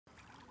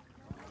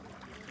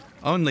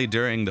Only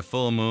during the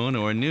full moon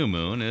or new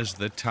moon is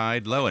the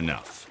tide low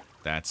enough.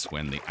 That's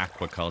when the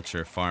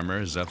aquaculture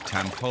farmers of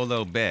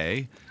Tampolo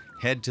Bay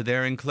head to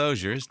their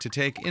enclosures to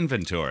take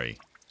inventory.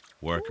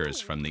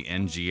 Workers from the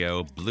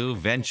NGO Blue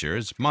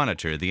Ventures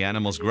monitor the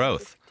animals'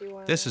 growth.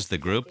 This is the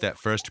group that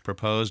first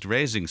proposed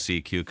raising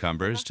sea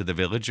cucumbers to the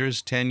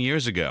villagers 10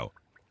 years ago.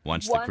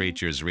 Once the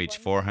creatures reach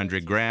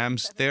 400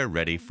 grams, they're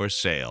ready for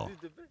sale.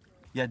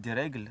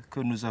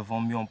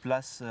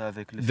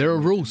 There are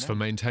rules for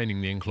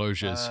maintaining the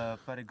enclosures.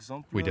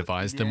 We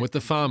devised them with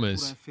the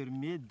farmers.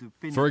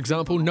 For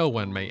example, no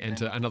one may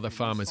enter another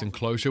farmer's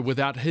enclosure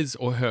without his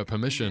or her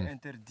permission.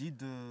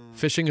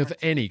 Fishing of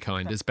any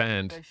kind is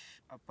banned.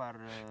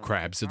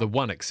 Crabs are the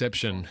one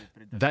exception.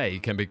 They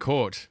can be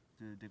caught,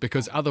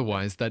 because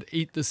otherwise they'd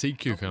eat the sea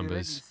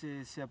cucumbers.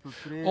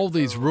 All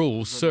these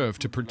rules serve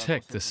to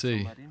protect the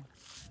sea.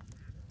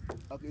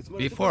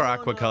 Before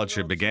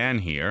aquaculture began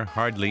here,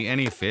 hardly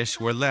any fish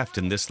were left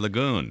in this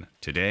lagoon.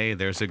 Today,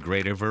 there's a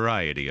greater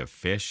variety of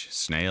fish,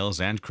 snails,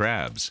 and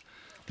crabs.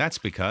 That's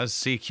because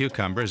sea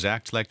cucumbers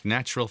act like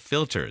natural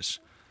filters.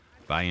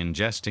 By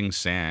ingesting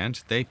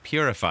sand, they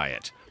purify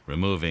it,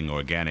 removing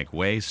organic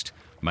waste,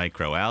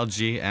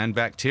 microalgae, and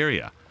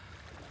bacteria.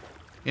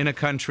 In a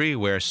country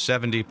where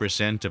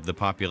 70% of the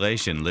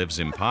population lives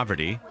in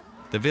poverty,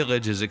 the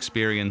village is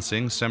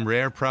experiencing some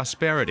rare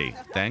prosperity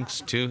thanks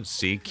to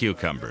sea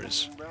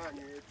cucumbers.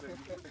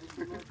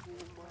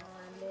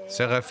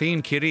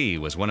 Serafine Curie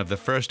was one of the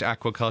first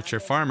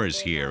aquaculture farmers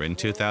here in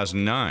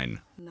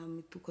 2009.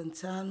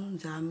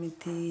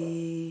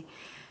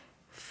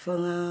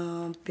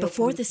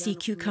 Before the sea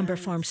cucumber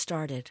farm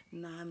started,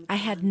 I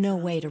had no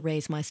way to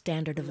raise my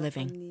standard of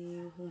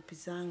living.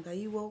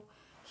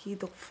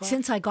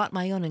 Since I got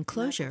my own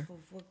enclosure,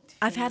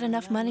 I've had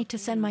enough money to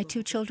send my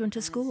 2 children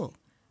to school.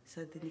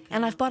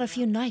 And I've bought a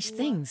few nice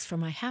things for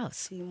my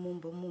house.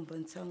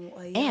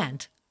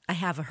 And I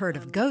have a herd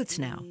of goats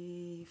now.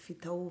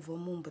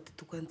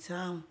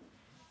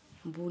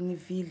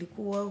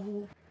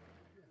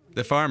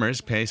 The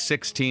farmers pay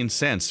 16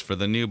 cents for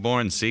the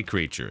newborn sea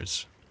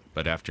creatures.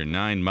 But after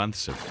 9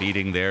 months of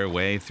feeding their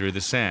way through the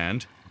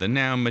sand, the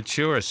now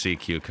mature sea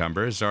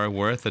cucumbers are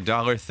worth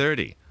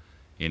 $1.30.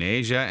 In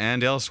Asia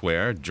and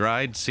elsewhere,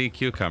 dried sea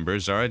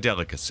cucumbers are a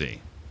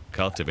delicacy.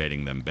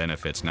 Cultivating them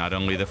benefits not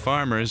only the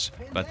farmers,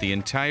 but the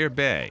entire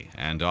bay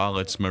and all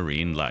its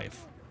marine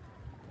life.